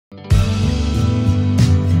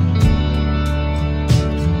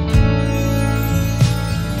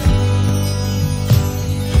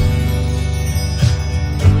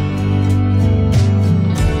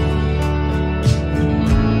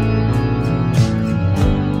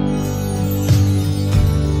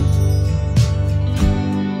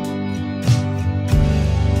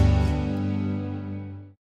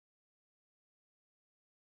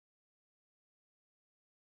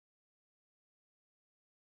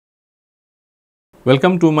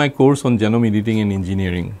Welcome to my course on genome editing and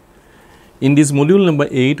engineering. In this module number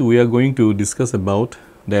 8, we are going to discuss about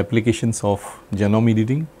the applications of genome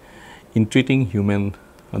editing in treating human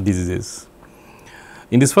diseases.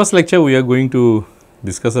 In this first lecture, we are going to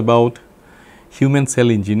discuss about human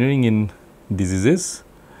cell engineering in diseases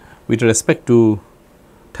with respect to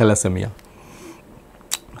thalassemia.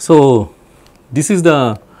 So, this is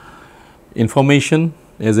the information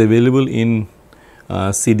as available in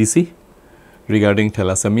CDC regarding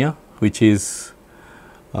thalassemia, which is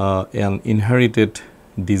an inherited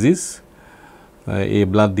disease, a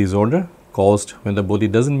blood disorder caused when the body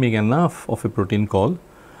does not make enough of a protein called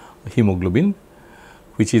hemoglobin,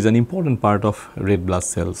 which is an important part of red blood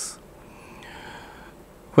cells.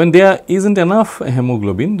 When there is not enough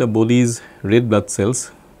hemoglobin, the body's red blood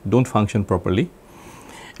cells do not function properly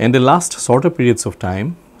and they last shorter periods of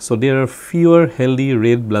time. So, there are fewer healthy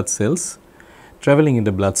red blood cells traveling in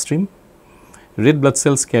the bloodstream. Red blood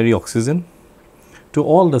cells carry oxygen to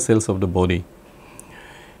all the cells of the body.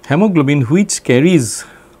 Hemoglobin, which carries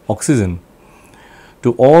oxygen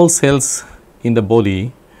to all cells in the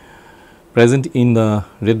body present in the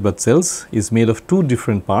red blood cells, is made of two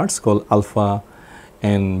different parts called alpha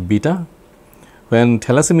and beta. When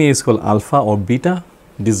thalassemia is called alpha or beta,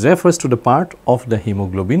 this refers to the part of the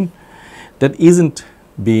hemoglobin that is not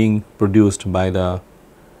being produced by the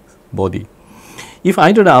body. If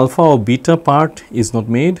either the alpha or beta part is not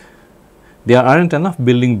made, there are not enough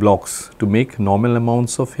building blocks to make normal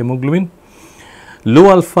amounts of hemoglobin.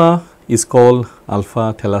 Low alpha is called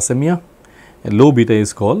alpha thalassemia and low beta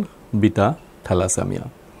is called beta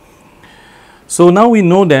thalassemia. So, now we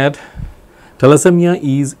know that thalassemia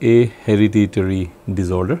is a hereditary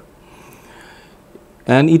disorder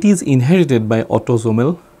and it is inherited by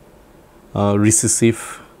autosomal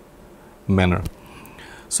recessive manner.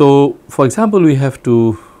 So, for example, we have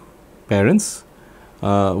two parents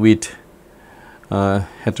with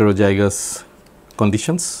heterozygous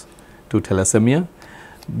conditions to thalassemia.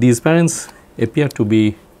 These parents appear to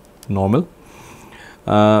be normal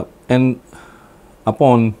and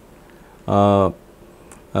upon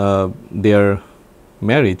their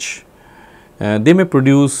marriage, they may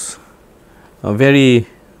produce very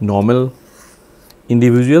normal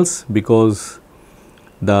individuals because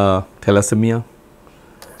the thalassemia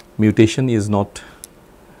mutation is not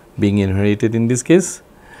being inherited in this case,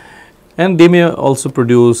 and they may also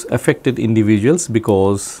produce affected individuals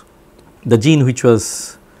because the gene which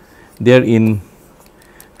was there in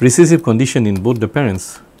recessive condition in both the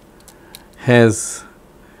parents has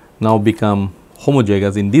now become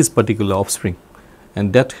homozygous in this particular offspring,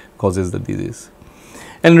 and that causes the disease.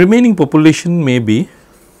 And remaining population may be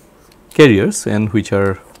carriers and which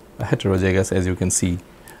are heterozygous, as you can see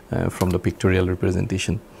from the pictorial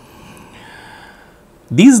representation.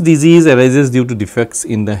 This disease arises due to defects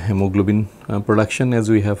in the hemoglobin production, as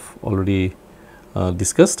we have already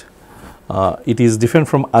discussed. It is different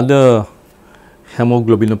from other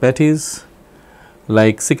hemoglobinopathies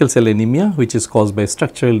like sickle cell anemia, which is caused by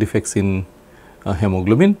structural defects in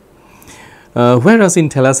hemoglobin, whereas in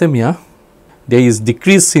thalassemia there is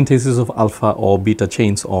decreased synthesis of alpha or beta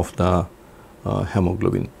chains of the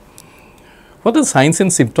hemoglobin. What are signs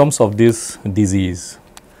and symptoms of this disease?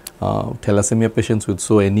 Thalassemia patients would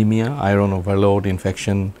show anemia, iron overload,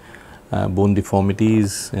 infection, bone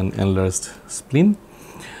deformities and enlarged spleen.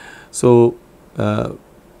 So,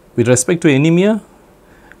 with respect to anemia,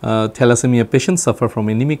 thalassemia patients suffer from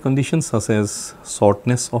anemic conditions such as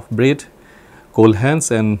shortness of breath, cold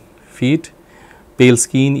hands and feet, pale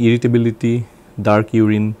skin, irritability, dark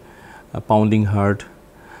urine, pounding heart,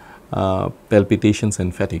 palpitations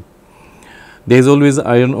and fatigue. There is always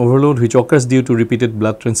iron overload which occurs due to repeated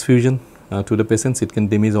blood transfusion to the patients. It can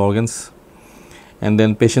damage organs, and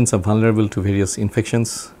then patients are vulnerable to various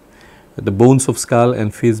infections. The bones of skull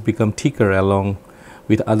and face become thicker along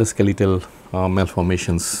with other skeletal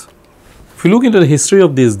malformations. If you look into the history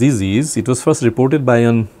of this disease, it was first reported by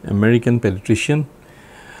an American pediatrician,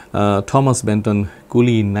 Thomas Benton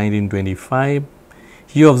Cooley, in 1925.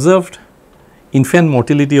 He observed infant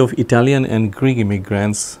mortality of Italian and Greek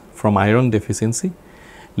immigrants from iron deficiency,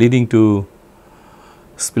 leading to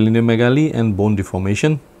splenomegaly and bone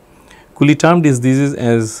deformation. Cooley termed this disease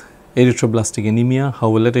as erythroblastic anemia,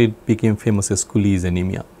 however later it became famous as Cooley's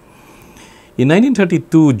anemia. In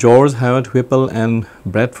 1932, George Howard Whipple and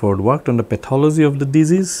Bradford worked on the pathology of the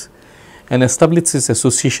disease and established its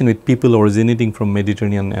association with people originating from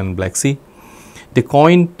Mediterranean and Black Sea. They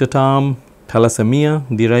coined the term thalassemia,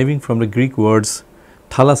 deriving from the Greek words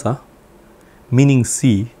thalassa, meaning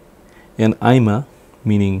sea, and ima,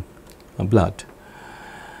 meaning blood.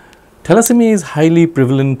 Thalassemia is highly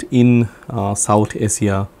prevalent in South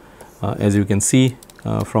Asia, as you can see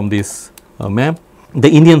from this map. The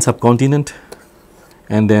Indian subcontinent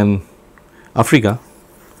and then Africa,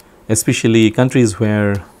 especially countries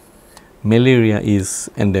where malaria is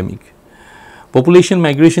endemic. Population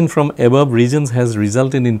migration from above regions has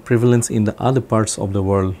resulted in prevalence in the other parts of the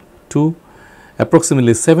world too.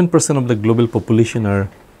 Approximately 7% of the global population are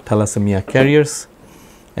thalassemia carriers,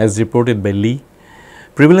 as reported by Lee.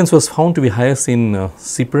 Prevalence was found to be highest in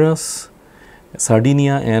Cyprus,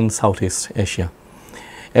 Sardinia and Southeast Asia.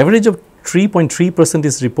 Average of 3.3%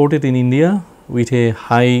 is reported in India, with a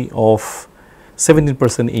high of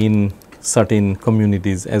 17% in certain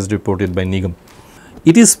communities, as reported by Nigam.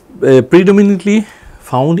 It is predominantly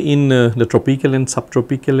found in the tropical and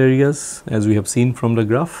subtropical areas, as we have seen from the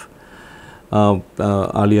graph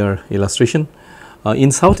earlier illustration.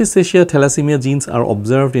 In Southeast Asia, thalassemia genes are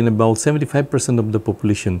observed in about 75% of the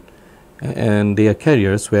population, and they are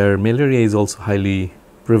carriers where malaria is also highly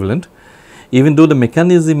prevalent. Even though the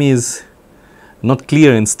mechanism is not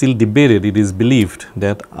clear and still debated, it is believed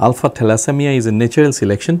that alpha thalassemia is a natural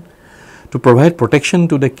selection to provide protection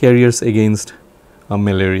to the carriers against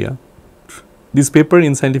malaria. This paper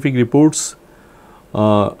in Scientific Reports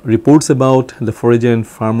reports about the forager and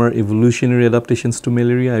farmer evolutionary adaptations to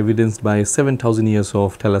malaria evidenced by 7,000 years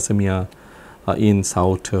of thalassemia in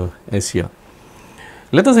South Asia.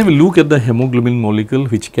 Let us have a look at the hemoglobin molecule,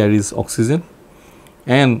 which carries oxygen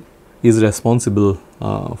and is responsible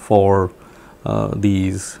for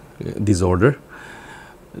these disorder.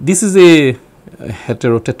 This is a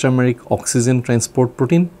heterotetrameric oxygen transport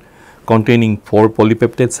protein containing 4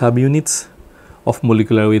 polypeptide subunits of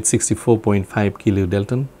molecular weight 64.5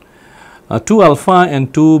 kilodalton. 2 alpha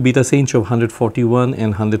and 2 beta chains of 141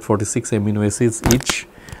 and 146 amino acids each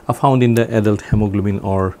are found in the adult hemoglobin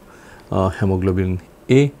or hemoglobin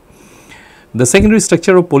A. The secondary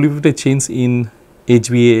structure of polypeptide chains in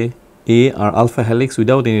HbA are alpha helix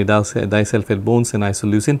without any disulfide bonds and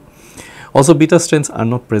isoleucine. Also, beta strands are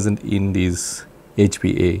not present in these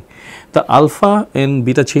HbA. The alpha and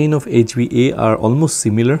beta chain of HbA are almost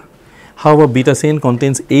similar. However, beta chain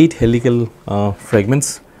contains 8 helical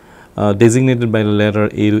fragments designated by the letter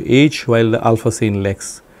A to H, while the alpha chain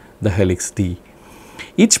lacks the helix D.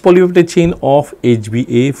 Each polypeptide chain of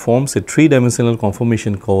HbA forms a 3-dimensional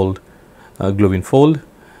conformation called globin fold.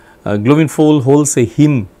 Globin fold holds a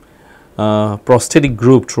heme prosthetic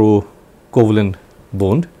group through covalent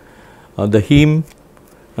bond. The heme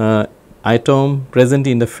atom present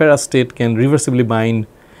in the ferrous state can reversibly bind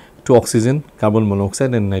to oxygen, carbon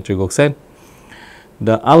monoxide and nitric oxide.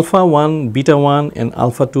 The alpha 1, beta 1 and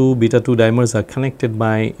alpha 2, beta 2 dimers are connected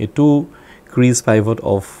by a 2 crease pivot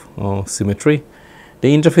of symmetry.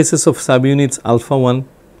 The interfaces of subunits alpha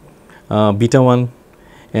 1, beta 1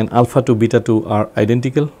 and alpha 2, beta 2 are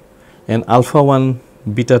identical, and alpha 1,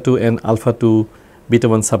 beta 2 and alpha 2, beta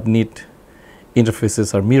 1 subunit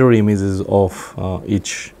interfaces are mirror images of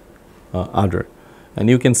each other.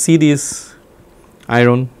 And you can see this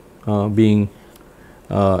iron being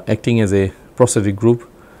acting as a prosthetic group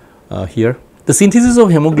here. The synthesis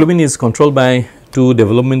of hemoglobin is controlled by 2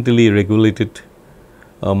 developmentally regulated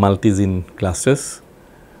multigene clusters.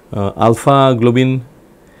 Alpha globin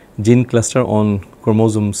gene cluster on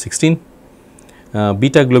chromosome 16,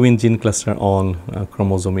 beta globin gene cluster on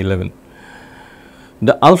chromosome 11.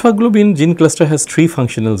 The alpha globin gene cluster has 3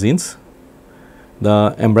 functional genes: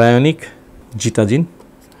 the embryonic zeta gene,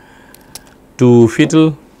 2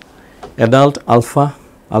 fetal adult alpha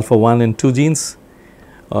 1 and 2 genes,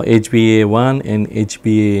 HbA1 and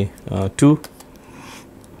HbA2.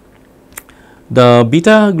 The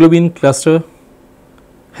beta globin cluster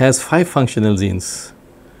has 5 functional genes: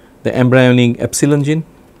 the embryonic epsilon gene,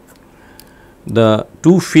 the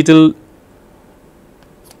 2 fetal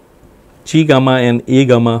G gamma and A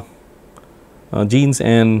gamma genes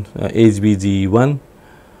and HbG1,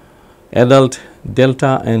 adult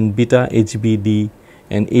delta and beta HbD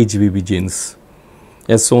and HbB genes,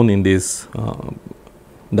 as shown in this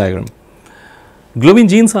diagram. Globin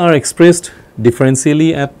genes are expressed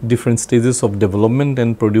differentially at different stages of development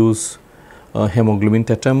and produce hemoglobin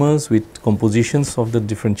tetramers with compositions of the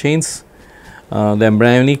different chains. The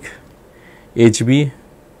embryonic HB,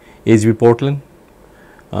 HB Portland,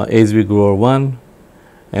 HB grower 1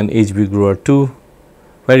 and HB grower 2,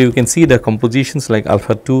 where you can see the compositions like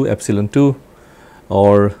alpha 2 epsilon 2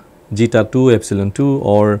 or zeta 2 epsilon 2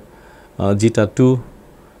 or zeta 2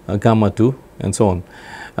 gamma 2 and so on.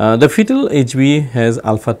 The fetal HB has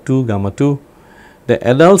alpha 2 gamma 2. The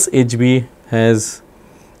adult's HB has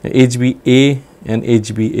HbA and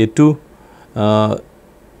HbA2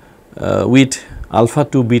 with alpha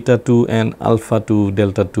 2, beta 2 and alpha 2,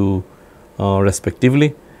 delta 2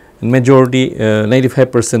 respectively. And majority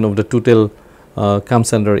 95% of the total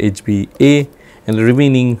comes under HbA, and the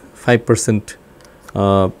remaining 5%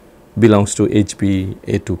 belongs to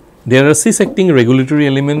HbA2. There are cis-acting regulatory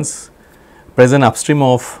elements present upstream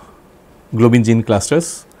of globin gene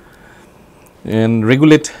clusters and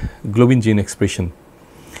regulate globin gene expression.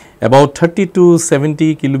 About 30 to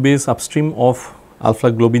 70 kilobase upstream of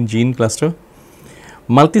alpha globin gene cluster,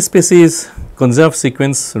 multi-species conserved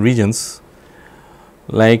sequence regions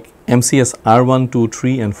like MCS R1, 2,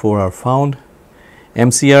 3 and 4 are found.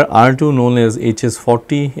 MCR R2, known as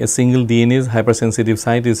HS40, a single DNase hypersensitive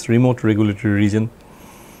site, is remote regulatory region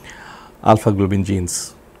alpha globin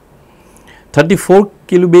genes. 34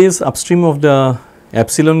 kilobase upstream of the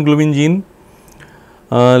epsilon globin gene,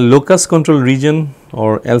 locus control region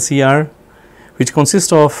or LCR, which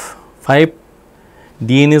consists of 5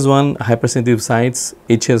 DNase 1 hypersensitive sites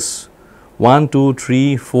HS 1, 2,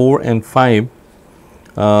 3, 4 and 5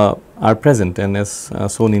 are present, and as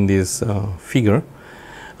shown in this figure.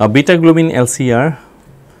 Beta globin LCR,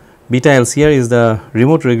 beta LCR is the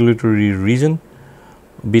remote regulatory region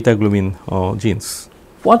beta globin genes.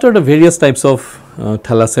 What are the various types of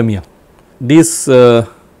thalassemia? This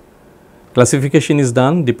classification is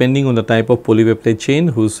done depending on the type of polypeptide chain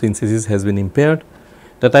whose synthesis has been impaired.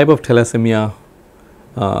 The type of thalassemia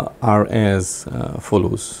are as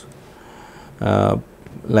follows,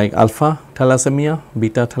 like alpha thalassemia,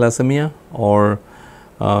 beta thalassemia or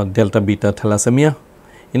delta beta thalassemia.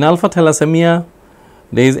 In alpha thalassemia,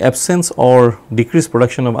 there is absence or decreased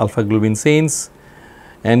production of alpha globin chains,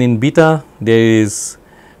 and in beta there is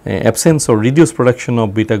absence or reduced production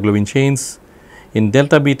of beta globin chains. In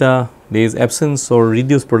delta beta, there is absence or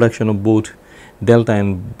reduced production of both delta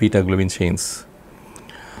and beta globin chains.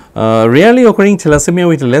 Rarely occurring thalassemia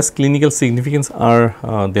with less clinical significance are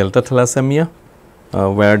delta thalassemia,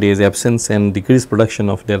 where there is absence and decreased production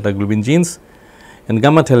of delta globin genes, and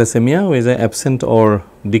gamma thalassemia, where there is absent or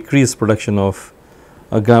decreased production of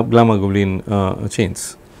gamma globin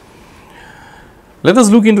chains. Let us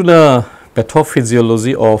look into the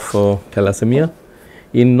pathophysiology of thalassemia.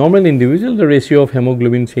 In normal individual, the ratio of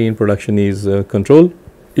hemoglobin chain production is controlled.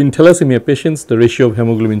 In thalassemia patients, the ratio of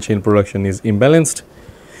hemoglobin chain production is imbalanced.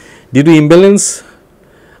 Due to imbalance,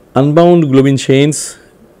 unbound globin chains,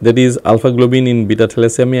 that is alpha globin in beta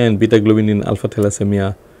thalassemia and beta globin in alpha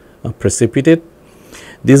thalassemia, precipitate.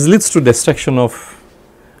 This leads to destruction of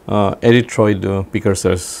erythroid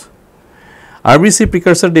precursors. RBC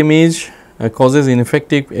precursor damage causes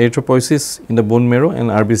ineffective erythropoiesis in the bone marrow and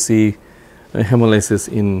RBC hemolysis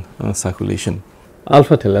in circulation.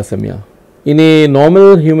 Alpha thalassemia. In a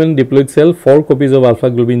normal human diploid cell, 4 copies of alpha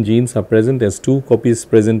globin genes are present, as 2 copies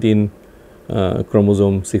present in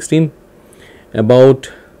chromosome 16.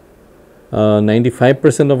 About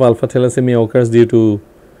 95% of alpha thalassemia occurs due to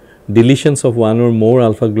deletions of 1 or more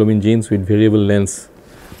alpha globin genes with variable lengths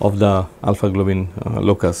of the alpha globin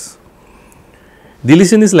locus.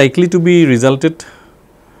 Deletion is likely to be resulted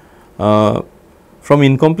from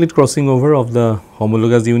incomplete crossing over of the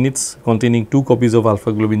homologous units containing 2 copies of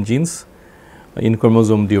alpha globin genes in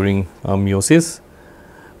chromosome during meiosis.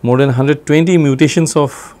 More than 120 mutations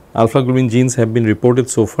of alpha globin genes have been reported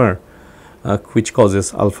so far, which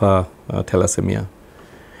causes alpha thalassemia.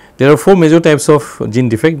 There are 4 major types of gene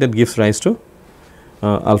defect that gives rise to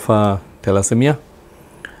alpha thalassemia.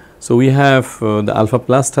 So, we have the alpha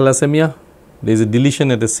plus thalassemia. There is a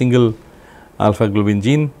deletion at a single alpha globin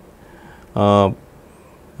gene.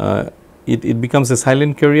 It becomes a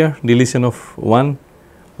silent carrier, deletion of 1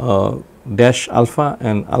 dash alpha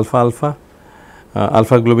and alpha alpha.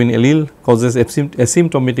 Alpha globin allele causes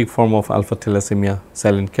asymptomatic form of alpha thalassemia,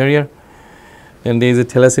 silent carrier. Then there is a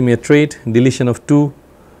thalassemia trait, deletion of 2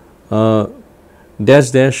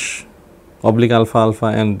 dash dash oblique alpha alpha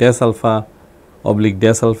and dash alpha oblique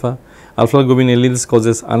dash alpha. Alpha globin alleles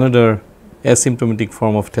causes another asymptomatic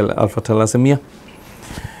form of alpha thalassemia.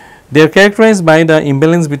 They are characterized by the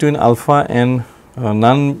imbalance between alpha and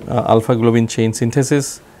non-alpha globin chain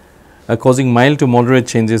synthesis, causing mild to moderate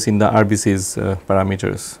changes in the RBC's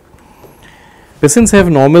parameters. Patients have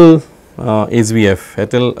normal HbF,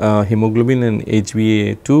 fetal hemoglobin, and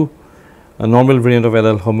HbA2, a normal variant of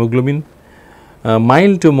adult hemoglobin,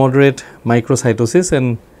 mild to moderate microcytosis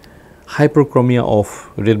and hyperchromia of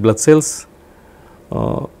red blood cells,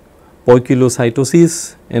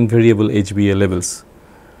 poikilocytosis and variable HbA levels.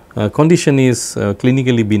 Condition is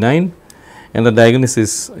clinically benign and the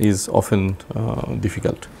diagnosis is often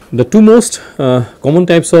difficult. The 2 most common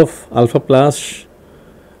types of alpha plus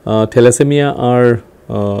thalassemia are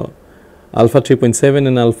alpha 3.7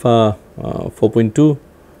 and alpha 4.2,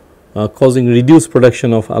 causing reduced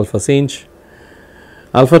production of alpha change.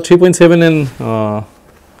 Alpha 3.7 and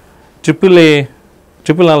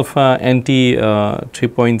triple alpha anti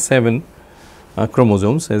 3.7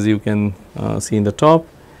 chromosomes, as you can see in the top,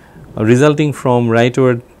 resulting from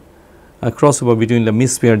rightward crossover between the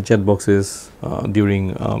mispaired jet boxes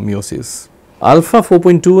during meiosis. Alpha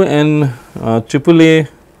 4.2 and triple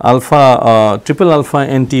alpha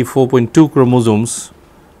anti 4.2 chromosomes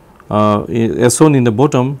as shown in the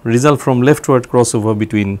bottom result from leftward crossover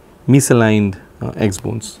between misaligned X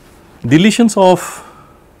bones. Deletions of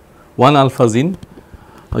one alpha gene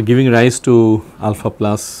giving rise to alpha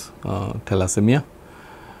plus thalassemia.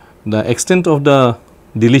 The extent of the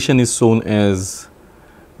deletion is shown as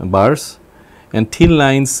bars, and thin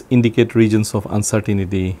lines indicate regions of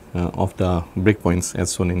uncertainty of the breakpoints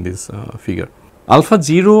as shown in this figure. Alpha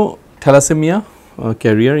 0 thalassemia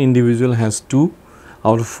carrier individual has 2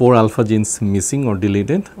 out of 4 alpha genes missing or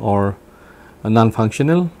deleted or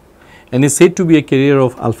non-functional, and is said to be a carrier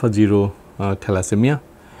of alpha 0 thalassemia.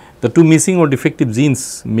 The 2 missing or defective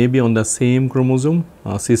genes may be on the same chromosome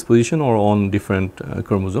cis position or on different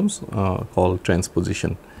chromosomes called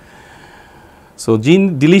transposition. So,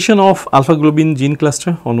 gene deletion of alpha globin gene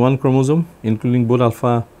cluster on one chromosome including both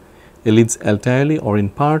alpha alleles entirely or in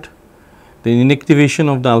part, the inactivation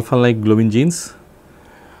of the alpha like globin genes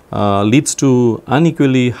leads to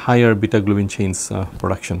unequally higher beta globin chains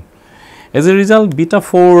production. As a result, beta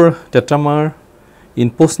 4 tetramer in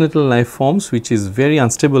postnatal life forms, which is very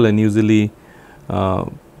unstable and usually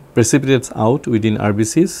precipitates out within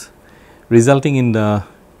RBCs, resulting in the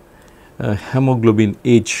hemoglobin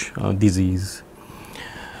H disease.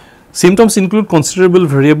 Symptoms include considerable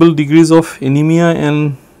variable degrees of anemia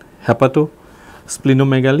and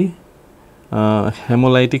hepatosplenomegaly,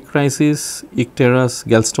 hemolytic crisis, icterus,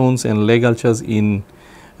 gallstones and leg ulcers in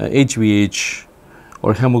HbH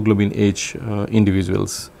or hemoglobin H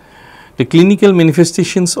individuals. The clinical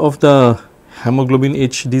manifestations of the hemoglobin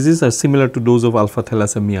H disease are similar to those of alpha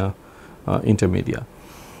thalassemia intermedia.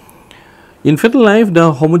 In fetal life,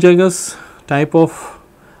 the homozygous type of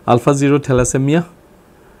alpha 0 thalassemia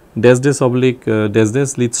dash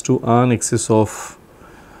leads to an excess of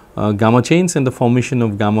gamma chains and the formation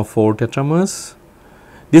of gamma 4 tetramers.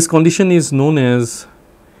 This condition is known as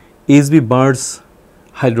HB Bird's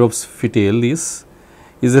hydrops fetalis,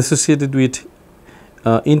 is associated with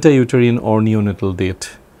intrauterine or neonatal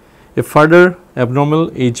death. A further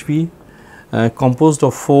abnormal HB composed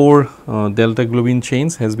of 4 delta globin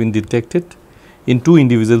chains has been detected in 2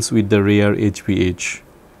 individuals with the rare HbH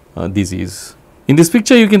disease. In this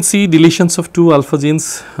picture, you can see deletions of 2 alpha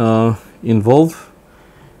genes involved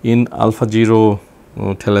in alpha 0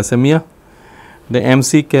 thalassemia. The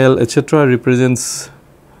MC, Cal, etc. represents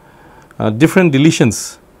different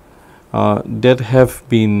deletions that have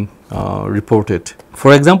been reported.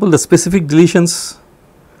 For example, the specific deletions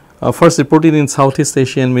first reported in Southeast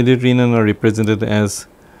Asia and Mediterranean are represented as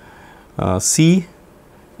C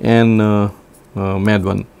and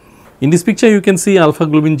MAD1. In this picture, you can see alpha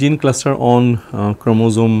globin gene cluster on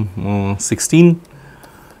chromosome 16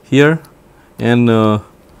 here, and the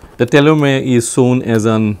telomere is shown as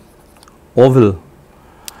an oval.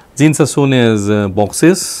 Genes are shown as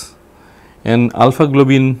boxes, and alpha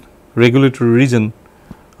globin regulatory region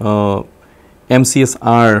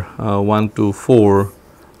MCSR 1 to 4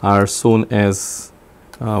 are shown as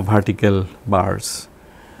vertical bars.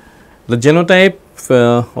 The genotype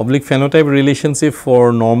oblique phenotype relationship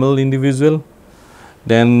for normal individual,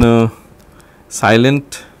 then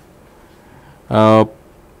silent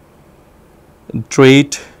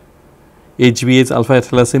trait HbH alpha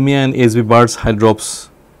thalassemia and HB Bird's hydrops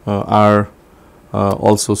are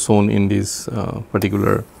also shown in this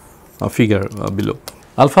particular figure below.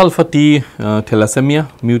 Alpha T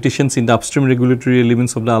thalassemia, mutations in the upstream regulatory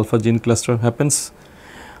elements of the alpha gene cluster happens.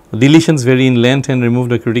 Deletions vary in length and remove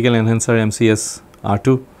the critical enhancer MCS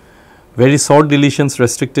R2. Very short deletions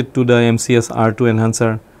restricted to the MCS R2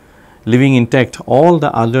 enhancer, leaving intact all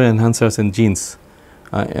the other enhancers and genes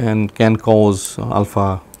and can cause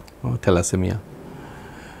alpha thalassemia.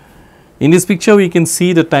 In this picture, we can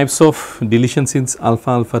see the types of deletions in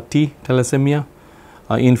alpha T thalassemia.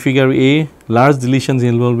 In figure A, large deletions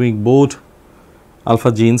involving both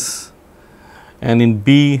alpha genes, and in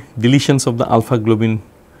B, deletions of the alpha globin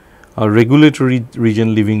regulatory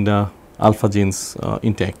region leaving the alpha genes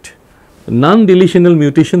intact. Non-deletional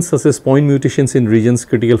mutations such as point mutations in regions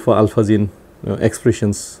critical for alpha gene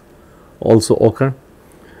expressions also occur.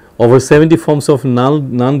 Over 70 forms of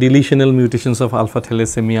non-deletional mutations of alpha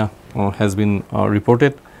thalassemia has been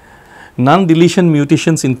reported. Non-deletion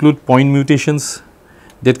mutations include point mutations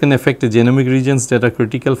that can affect the genomic regions that are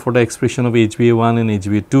critical for the expression of HBA1 and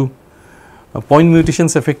HBA2. Point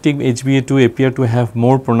mutations affecting HBA2 appear to have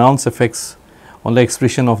more pronounced effects on the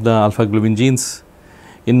expression of the alpha globin genes.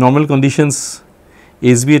 In normal conditions,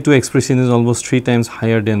 HBA2 expression is almost 3 times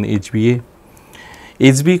higher than HBA.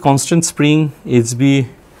 HB constant spring, HB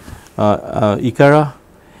Ikara,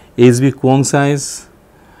 HB Kwong size,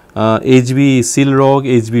 HB Silrog,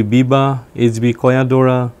 HB Biba, HB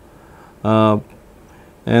Koyadora,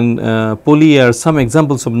 and Poly are some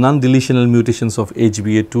examples of non-deletional mutations of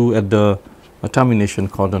HBA2 at the termination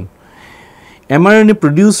codon. mRNA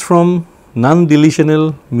produced from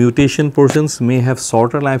non-deletional mutation portions may have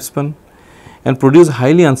shorter lifespan and produce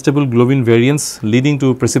highly unstable globin variants, leading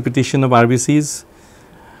to precipitation of RBCs,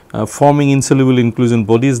 forming insoluble inclusion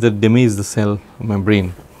bodies that damage the cell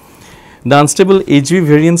membrane. The unstable HB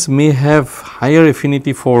variants may have higher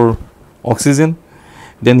affinity for oxygen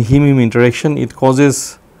than heme-heme interaction. It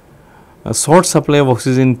causes a short supply of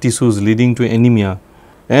oxygen tissues, leading to anemia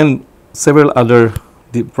and several other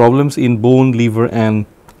problems in bone, liver and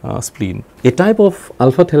spleen. A type of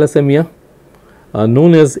alpha thalassemia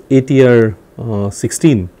known as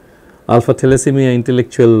ATR16, alpha thalassemia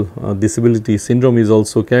intellectual disability syndrome, is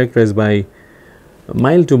also characterized by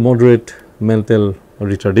mild to moderate mental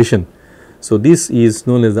retardation. So, this is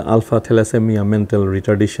known as the alpha thalassemia mental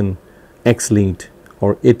retardation X-linked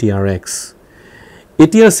or ATRX.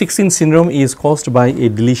 ATR16 syndrome is caused by a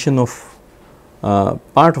deletion of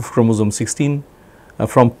part of chromosome 16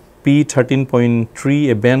 from P13.3,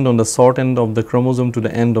 a band on the short end of the chromosome, to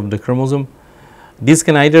the end of the chromosome. This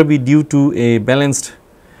can either be due to a balanced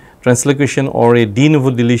translocation or a de novo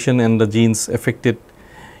deletion, and the genes affected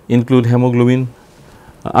include hemoglobin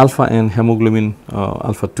alpha and hemoglobin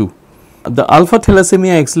alpha 2. The alpha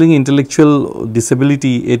thalassemia X-linked intellectual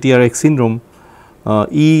disability ATRX syndrome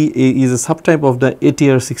is a subtype of the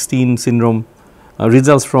ATR16 syndrome,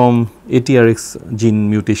 results from ATRX gene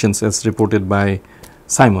mutations as reported by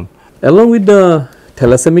Simon. Along with the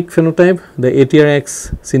thalassemic phenotype, the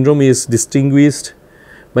ATRX syndrome is distinguished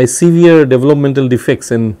by severe developmental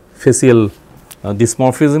defects and facial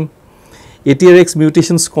dysmorphism. ATRX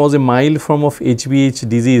mutations cause a mild form of HBH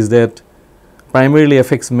disease that primarily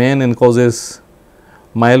affects men and causes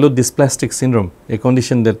myelodysplastic syndrome, a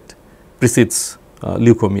condition that precedes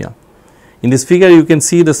leukemia. In this figure, you can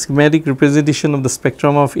see the schematic representation of the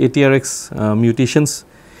spectrum of ATRX mutations.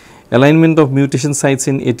 Alignment of mutation sites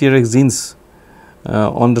in ATRX genes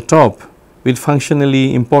on the top with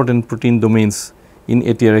functionally important protein domains in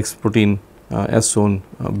ATRX protein as shown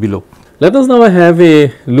below. Let us now have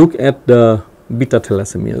a look at the beta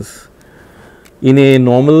thalassemias. In a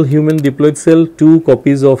normal human diploid cell, 2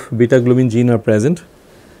 copies of beta globin gene are present,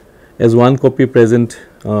 as 1 copy present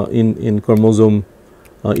in chromosome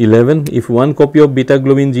 11. If 1 copy of beta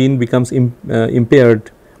globin gene becomes impaired,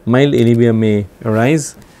 mild anemia may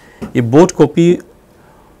arise. If both copy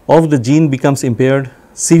of the gene becomes impaired,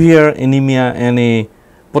 severe anemia and a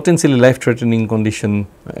potentially life-threatening condition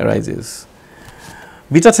arises.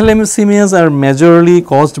 Beta thalassemias are majorly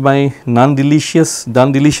caused by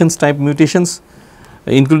non-deletions type mutations,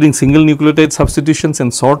 including single nucleotide substitutions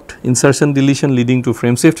and short insertion deletion leading to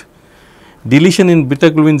frame shift. Deletion in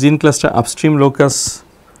beta globin gene cluster upstream locus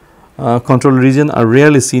control region are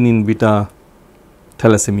rarely seen in beta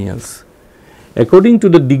thalassemias. According to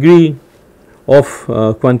the degree of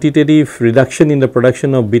quantitative reduction in the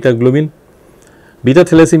production of beta globin, beta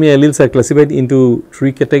thalassemia alleles are classified into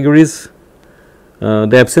 3 categories.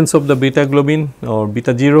 The absence of the beta globin or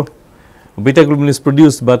beta 0, beta globin is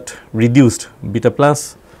produced but reduced beta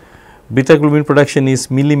plus, beta globin production is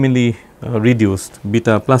milli reduced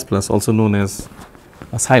beta plus plus, also known as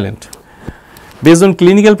silent. Based on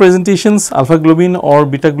clinical presentations, alpha globin or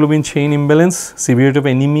beta globin chain imbalance, severity of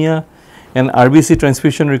anemia and RBC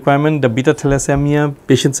transfusion requirement, the beta thalassemia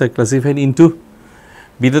patients are classified into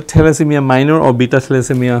beta thalassemia minor or beta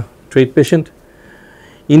thalassemia trait patient.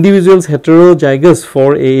 Individuals heterozygous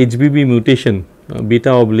for a HBB mutation,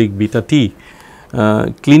 beta oblique beta T,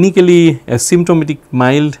 clinically asymptomatic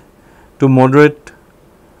mild to moderate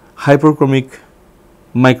hyperchromic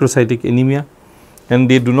microcytic anemia, and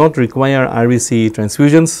they do not require RBC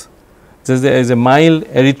transfusions. There is a mild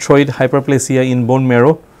erythroid hyperplasia in bone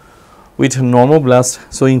marrow with normoblast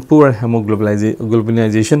showing poor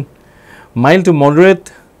hemoglobinization. Mild to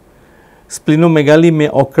moderate splenomegaly may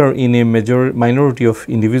occur in a minority of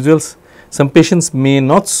individuals. Some patients may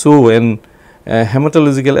not show an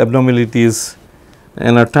hematological abnormalities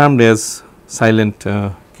and are termed as silent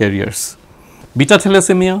carriers. Beta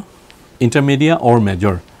thalassemia, intermedia or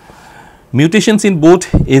major. Mutations in both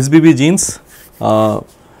HBB genes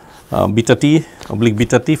beta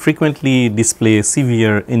T/beta T frequently display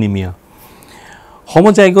severe anemia.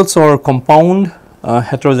 Homozygotes or compound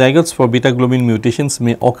heterozygotes for beta globin mutations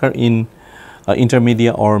may occur in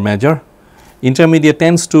intermedia or major. Intermedia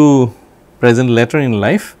tends to present later in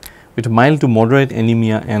life with mild to moderate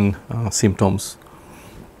anemia and symptoms.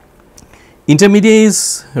 Intermedia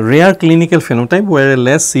is rare clinical phenotype where a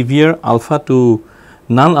less severe alpha to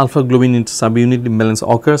non-alpha globin subunit imbalance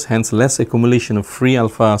occurs, hence less accumulation of free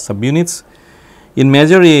alpha subunits. In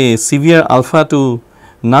major, a severe alpha to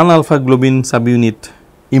non-alpha globin subunit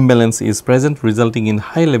imbalance is present, resulting in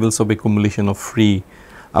high levels of accumulation of free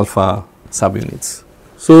alpha subunits.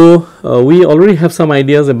 So, we already have some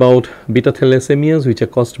ideas about beta thalassemias which are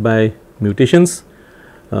caused by mutations.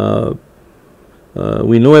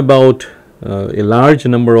 We know about a large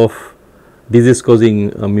number of disease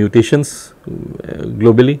causing mutations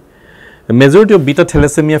globally. A majority of beta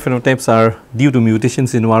thalassemia phenotypes are due to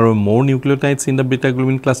mutations in one or more nucleotides in the beta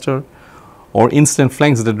globin cluster or instant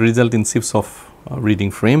flanks that result in shifts of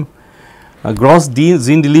reading frame. Gross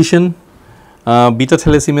gene deletion beta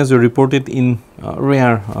thalassemias were reported in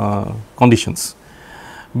rare conditions.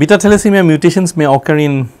 Beta thalassemia mutations may occur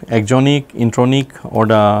in exonic, intronic or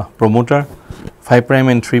the promoter 5'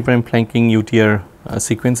 and 3' flanking UTR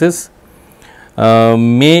sequences.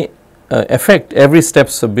 May affect every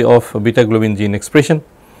steps of beta globin gene expression.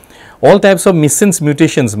 All types of missense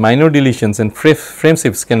mutations, minor deletions and frame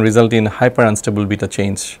shifts can result in hyper unstable beta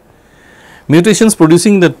change. Mutations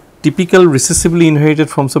producing the typical recessively inherited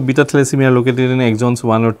forms of beta thalassemia are located in exons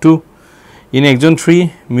 1 or 2. In exon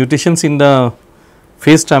 3, mutations in the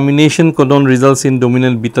phase termination codon results in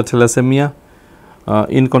dominant beta thalassemia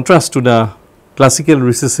in contrast to the classical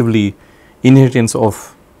recessively inheritance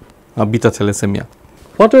of beta thalassemia.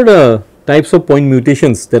 What are the types of point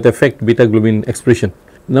mutations that affect beta globin expression?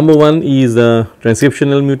 Number one is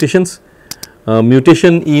transcriptional mutations.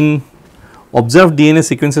 Mutation in observed DNA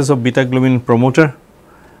sequences of beta globin promoter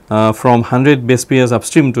from 100 base pairs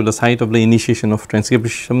upstream to the site of the initiation of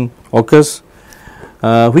transcription occurs,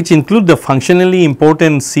 which include the functionally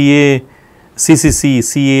important CA, CCC,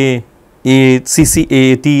 CA,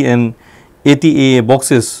 CCAAT and ATAA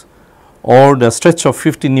boxes or the stretch of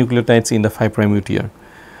 50 nucleotides in the 5' UTR.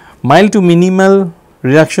 Mild to minimal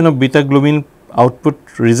reduction of beta globin output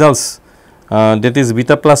results that is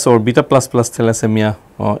beta plus or beta plus plus thalassemia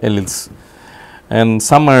alleles, and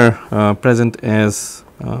some are present as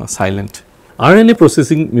silent. RNA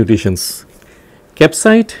processing mutations.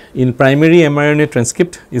 Capside in primary mRNA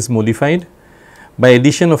transcript is modified by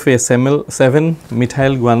addition of a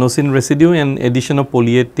 7-methyl guanosine residue and addition of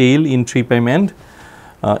poly A tail in 3' end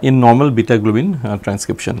in normal beta globin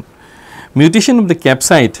transcription. Mutation of the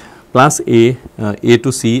capside plus A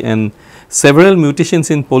to C and several mutations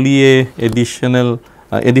in poly A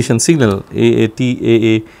addition signal AAT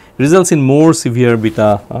AA results in more severe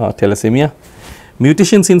beta thalassemia.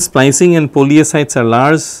 Mutations in splicing and poly A sites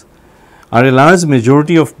are a large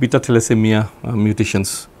majority of beta thalassemia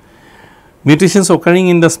mutations. Mutations occurring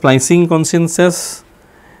in the splicing consensus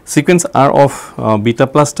sequence are of beta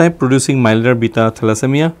plus type producing milder beta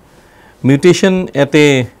thalassemia. Mutation at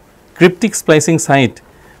a cryptic splicing site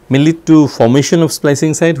may lead to formation of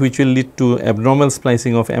splicing site which will lead to abnormal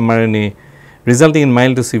splicing of mRNA resulting in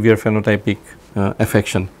mild to severe phenotypic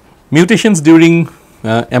affection. Mutations during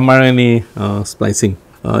mRNA splicing.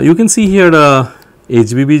 You can see here the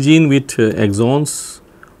HBB gene with exons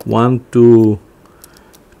 1 to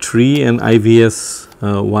 3 and IVS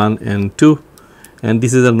 1 and 2, and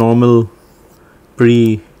this is a normal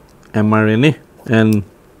pre-mRNA and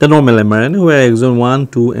the normal mRNA where exon 1,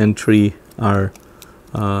 2 and 3 are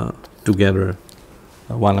together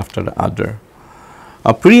one after the other.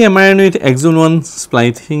 A pre-mRNA with exon 1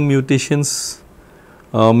 splicing mutations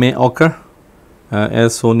may occur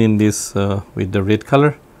as shown in this with the red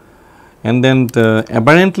color, and then the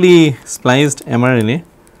aberrantly spliced mRNA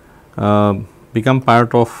become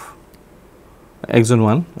part of exon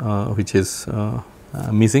 1 which is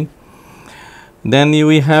missing. Then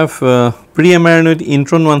we have pre-mRNA with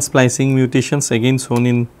intron 1 splicing mutations again shown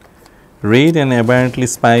in red, and aberrantly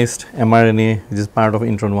spliced mRNA which is part of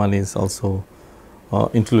intron 1 is also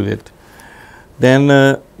included.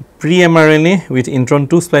 Then pre-mRNA with intron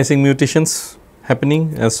 2 splicing mutations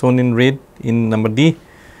happening as shown in red in number D.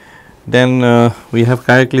 Then we have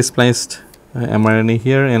correctly spliced mRNA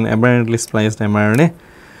here and aberrantly spliced mRNA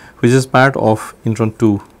which is part of intron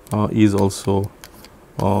 2 is also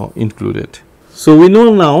included. So, we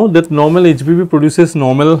know now that normal HBB produces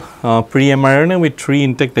normal pre-mRNA with 3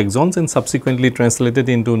 intact exons and subsequently translated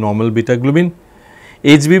into normal beta globin.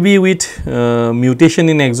 HBB with mutation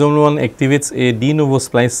in exon 1 activates a de novo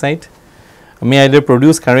splice site, may either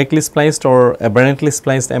produce correctly spliced or aberrantly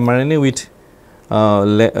spliced mRNA with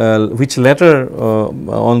which later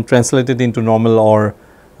on translated into normal or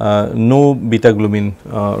no beta globin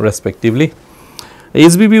respectively.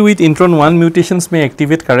 HBB with intron 1 mutations may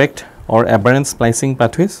activate correct or aberrant splicing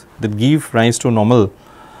pathways that give rise to normal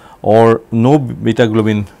or no beta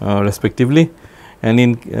globin respectively. And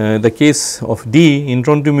in the case of D,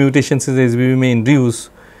 intron 2 mutations in HBB may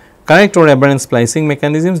induce correct or aberrant splicing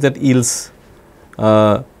mechanisms that yields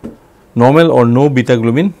normal or no beta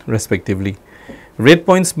globin respectively. Red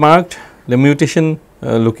points marked the mutation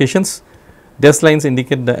locations, dashed lines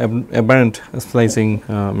indicate the aberrant splicing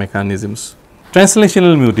mechanisms.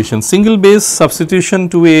 Translational mutation, single base substitution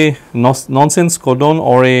to a nonsense codon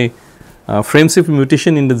or a frame-shift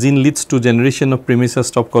mutation in the gene leads to generation of premature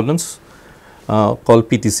stop codons called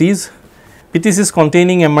PTCs. PTCs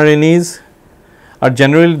containing mRNAs are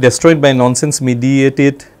generally destroyed by nonsense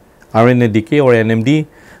mediated RNA decay or NMD.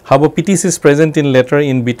 However, PTCs present in later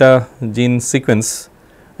in beta gene sequence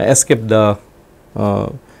escape the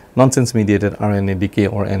nonsense mediated RNA decay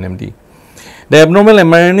or NMD. The abnormal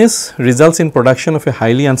mRNAs results in production of a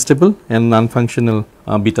highly unstable and non-functional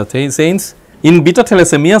beta chains. In beta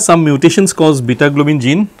thalassemia, some mutations cause beta globin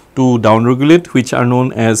gene to downregulate, which are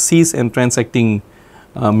known as cis and transacting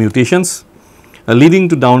mutations, leading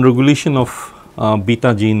to downregulation of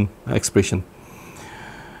beta gene expression.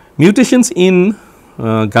 Mutations in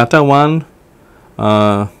GATA1,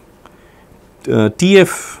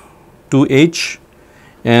 TF2H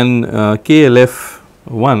and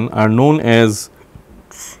KLF1 are known as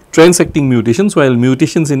transacting mutations, while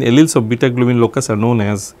mutations in alleles of beta globin locus are known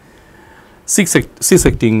as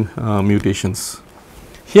cis-acting mutations.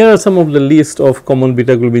 Here are some of the list of common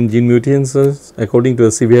beta globin gene mutations according to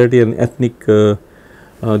the severity and ethnic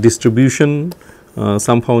distribution,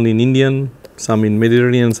 some found in Indian, some in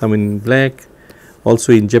Mediterranean, some in black,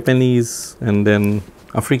 also in Japanese and then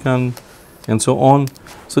African and so on.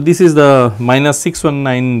 So, this is the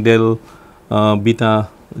 -619 del beta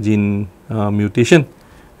gene mutation,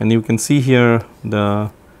 and you can see here the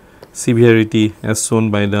severity as shown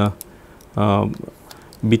by the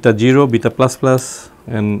beta 0, beta plus plus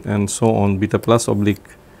and so on, beta plus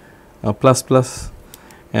oblique plus plus,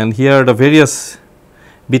 and here are the various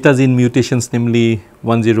beta gene mutations, namely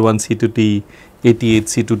 101 C2T, 88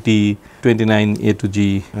 C2T, 29 A to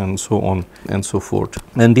G and so on and so forth.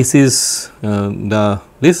 And this is the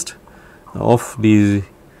list of the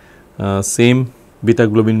same beta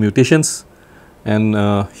globin mutations, and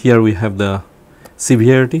here we have the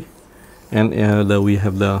severity and we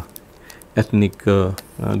have the ethnic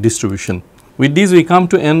distribution. With this we come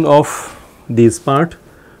to end of this part.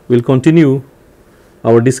 We will continue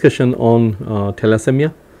our discussion on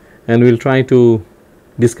thalassemia, and we will try to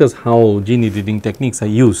discuss how gene editing techniques are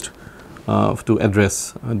used to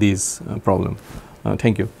address these problem.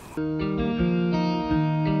 Thank you.